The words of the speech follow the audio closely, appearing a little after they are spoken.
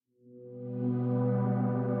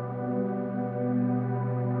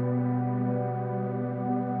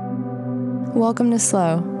Welcome to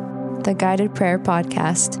Slow, the guided prayer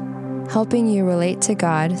podcast, helping you relate to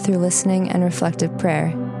God through listening and reflective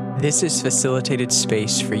prayer. This is facilitated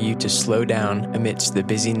space for you to slow down amidst the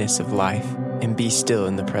busyness of life and be still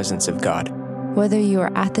in the presence of God. Whether you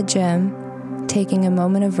are at the gym, taking a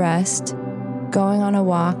moment of rest, going on a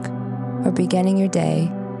walk, or beginning your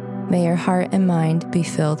day, may your heart and mind be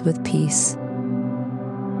filled with peace.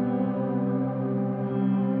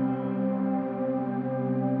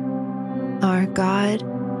 Our God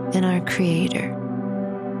and our Creator,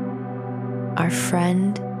 our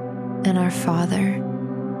friend and our Father,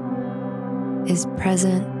 is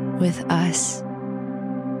present with us.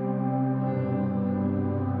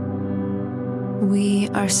 We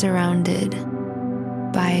are surrounded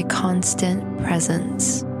by a constant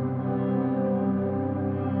presence.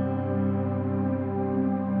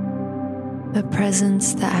 A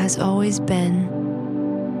presence that has always been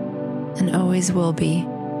and always will be.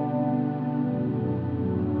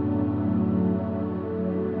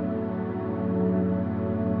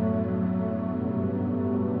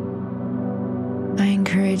 I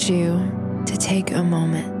encourage you to take a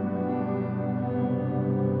moment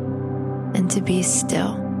and to be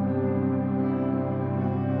still,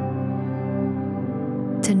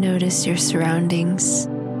 to notice your surroundings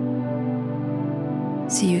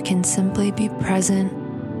so you can simply be present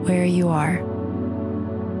where you are.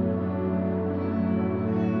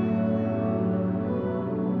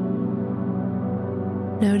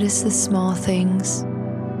 Notice the small things,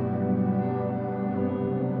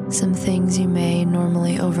 some things you may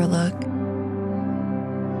normally overlook.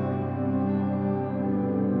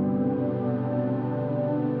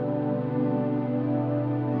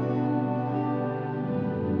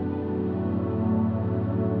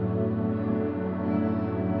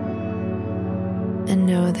 And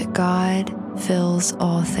know that God fills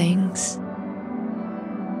all things.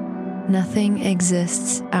 Nothing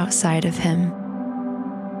exists outside of Him.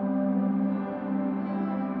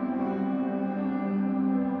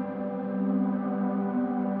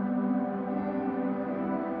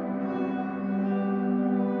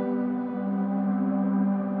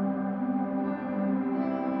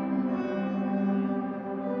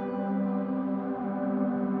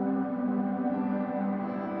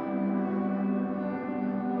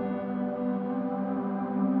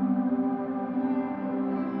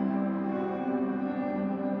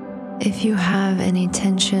 If you have any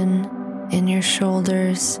tension in your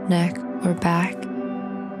shoulders, neck, or back,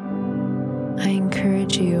 I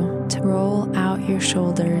encourage you to roll out your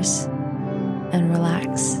shoulders and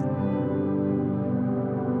relax.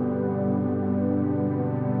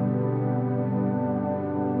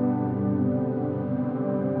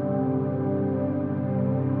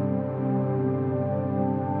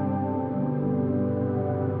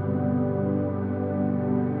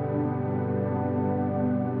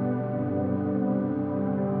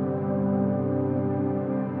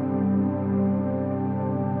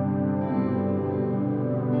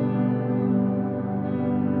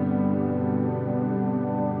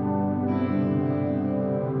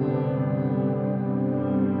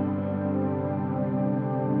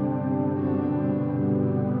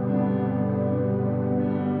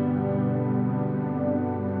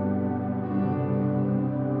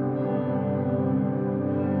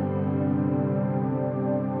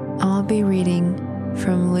 I'll be reading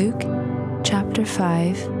from Luke chapter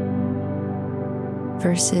 5,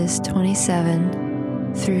 verses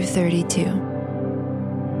 27 through 32.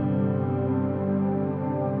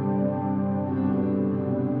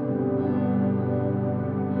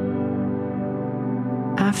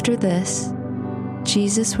 After this,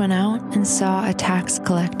 Jesus went out and saw a tax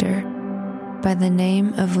collector by the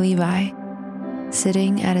name of Levi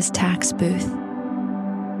sitting at his tax booth.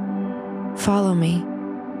 "Follow me,"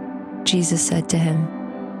 Jesus said to him.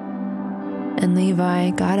 And Levi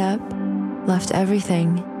got up, left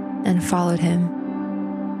everything, and followed him.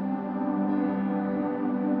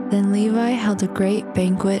 Then Levi held a great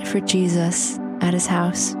banquet for Jesus at his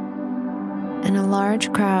house, and a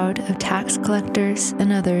large crowd of tax collectors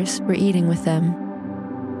and others were eating with them.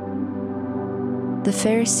 The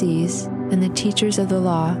Pharisees and the teachers of the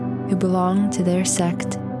law who belonged to their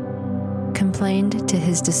sect complained to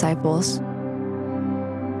his disciples,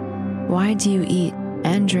 "Why do you eat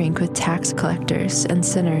and drink with tax collectors and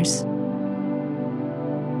sinners?"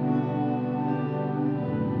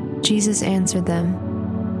 Jesus answered them,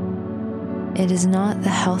 "It is not the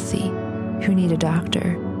healthy who need a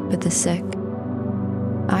doctor, but the sick.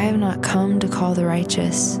 I have not come to call the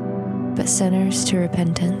righteous, but sinners to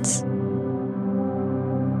repentance."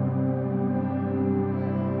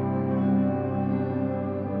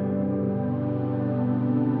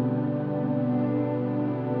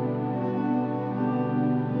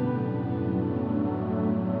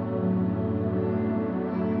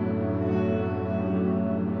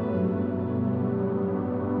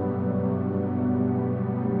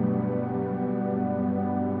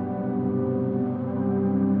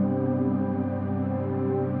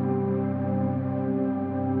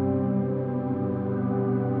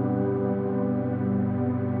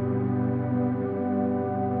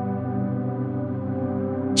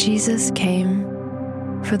 Jesus came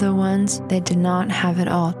for the ones that did not have it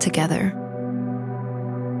all together.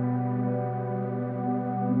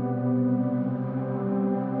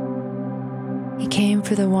 He came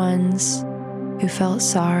for the ones who felt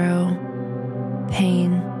sorrow,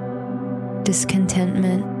 pain,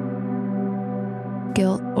 discontentment,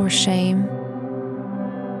 guilt, or shame,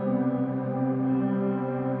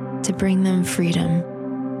 to bring them freedom,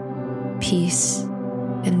 peace,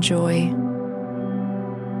 and joy.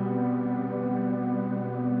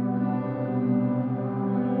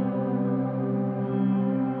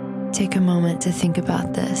 Take a moment to think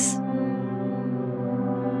about this.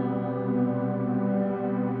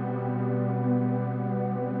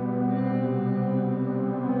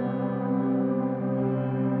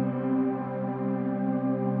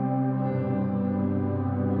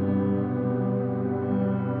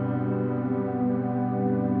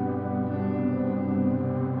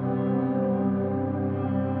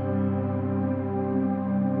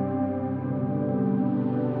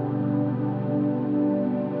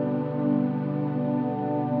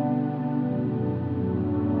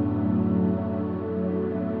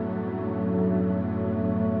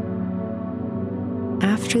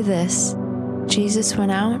 After this, Jesus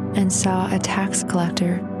went out and saw a tax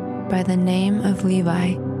collector by the name of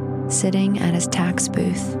Levi sitting at his tax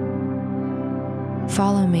booth.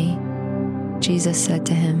 "Follow me," Jesus said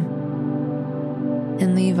to him.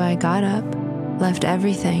 And Levi got up, left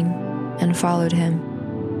everything, and followed him.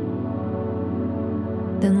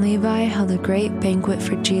 Then Levi held a great banquet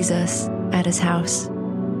for Jesus at his house.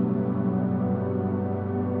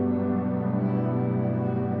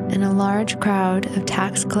 And a large crowd of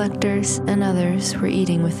tax collectors and others were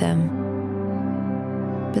eating with them.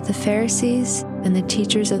 But the Pharisees and the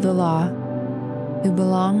teachers of the law, who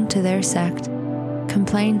belonged to their sect,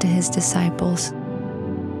 complained to his disciples,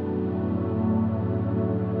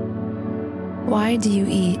 "Why do you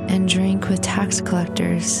eat and drink with tax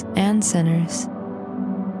collectors and sinners?"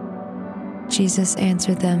 Jesus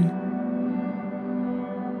answered them,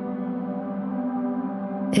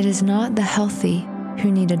 "It is not the healthy who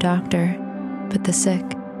need a doctor, but the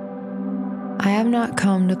sick. I have not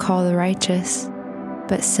come to call the righteous,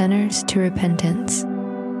 but sinners to repentance."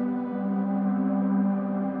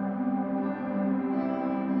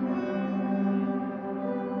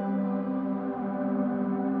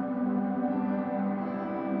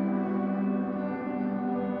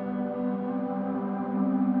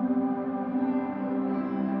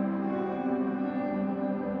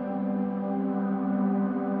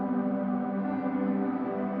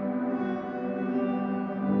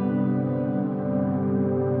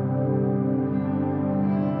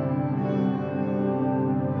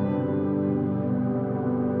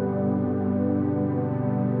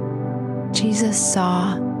 Jesus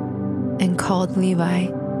saw and called Levi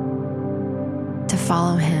to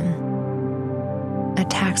follow him, a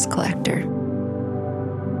tax collector,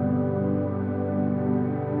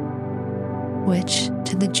 which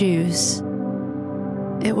to the Jews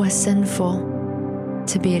it was sinful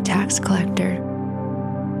to be a tax collector.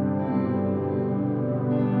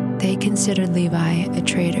 They considered Levi a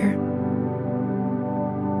traitor.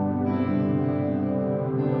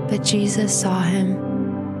 But Jesus saw him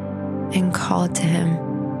and called to him,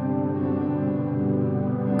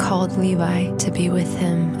 called Levi to be with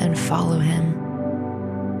him and follow him.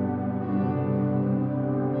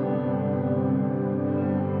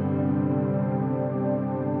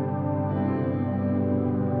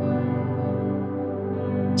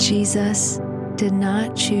 Jesus did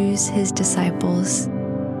not choose his disciples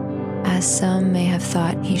as some may have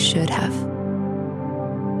thought he should have.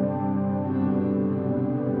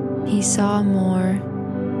 He saw more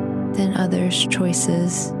than others'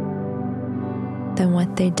 choices, than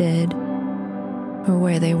what they did or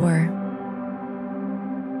where they were.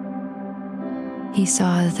 He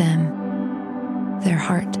saw them, their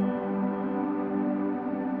heart.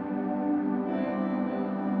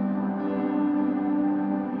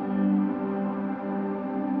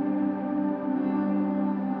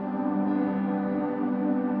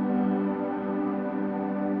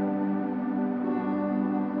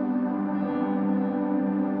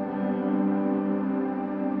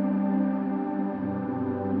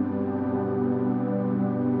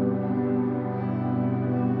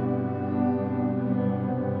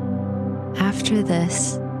 After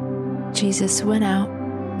this, Jesus went out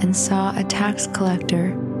and saw a tax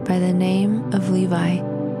collector by the name of Levi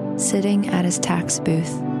sitting at his tax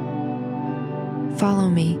booth. "Follow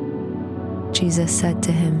me," Jesus said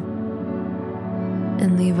to him.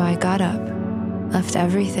 And Levi got up, left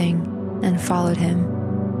everything, and followed him.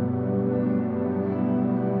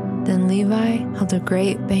 Then Levi held a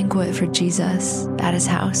great banquet for Jesus at his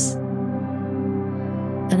house,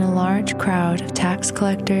 and a large crowd of tax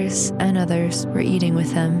collectors and others were eating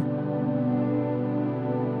with him.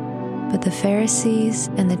 But the Pharisees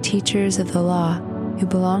and the teachers of the law who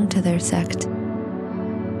belonged to their sect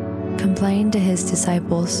complained to his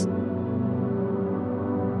disciples,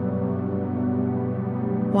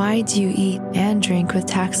 "Why do you eat and drink with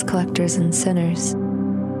tax collectors and sinners?"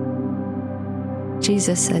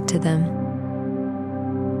 Jesus said to them,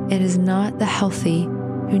 "It is not the healthy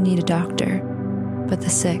who need a doctor, but the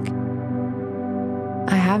sick.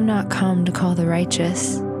 I have not come to call the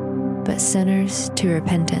righteous, but sinners to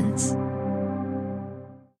repentance."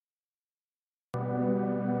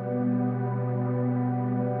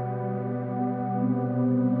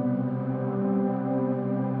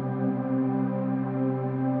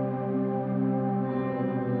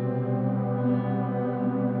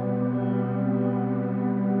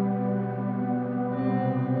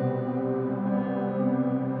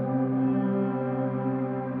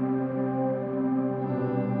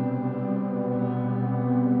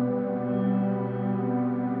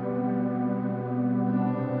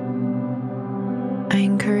 I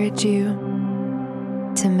encourage you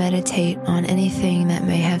to meditate on anything that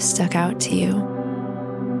may have stuck out to you,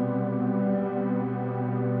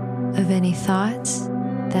 of any thoughts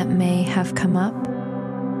that may have come up,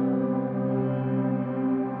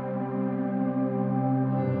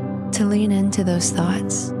 to lean into those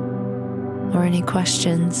thoughts or any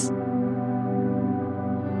questions.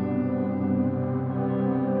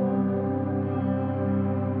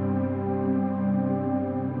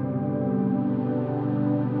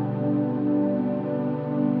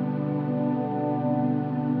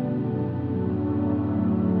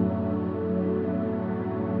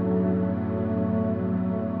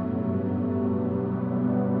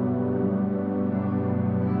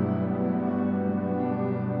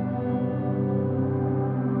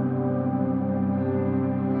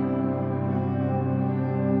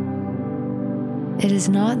 It is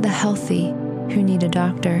not the healthy who need a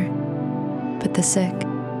doctor, but the sick.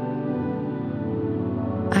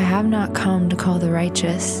 I have not come to call the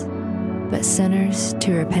righteous, but sinners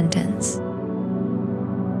to repentance.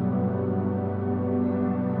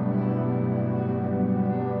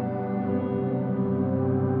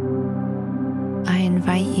 I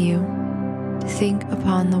invite you to think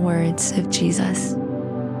upon the words of Jesus.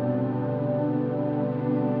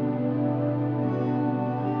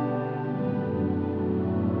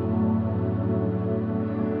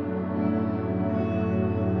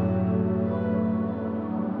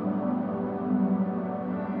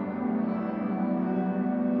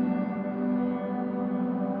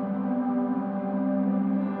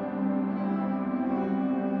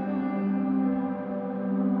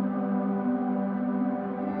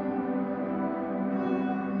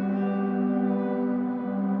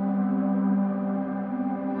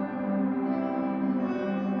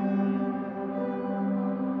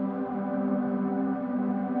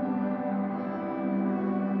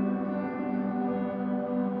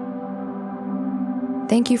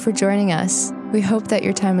 Thank you for joining us. We hope that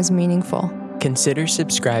your time was meaningful. Consider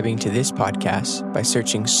subscribing to this podcast by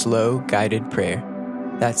searching Slow Guided Prayer.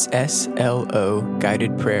 That's SLO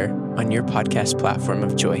Guided Prayer on your podcast platform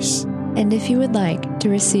of choice. And if you would like to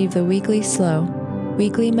receive the weekly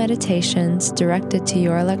meditations directed to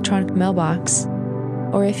your electronic mailbox,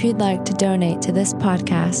 or if you'd like to donate to this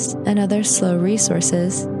podcast and other Slow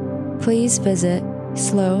resources, please visit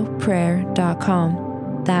slowprayer.com.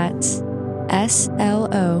 That's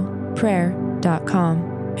sloprayer.com.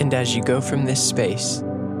 And as you go from this space,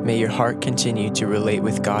 may your heart continue to relate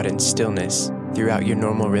with God in stillness throughout your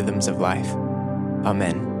normal rhythms of life.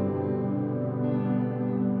 Amen.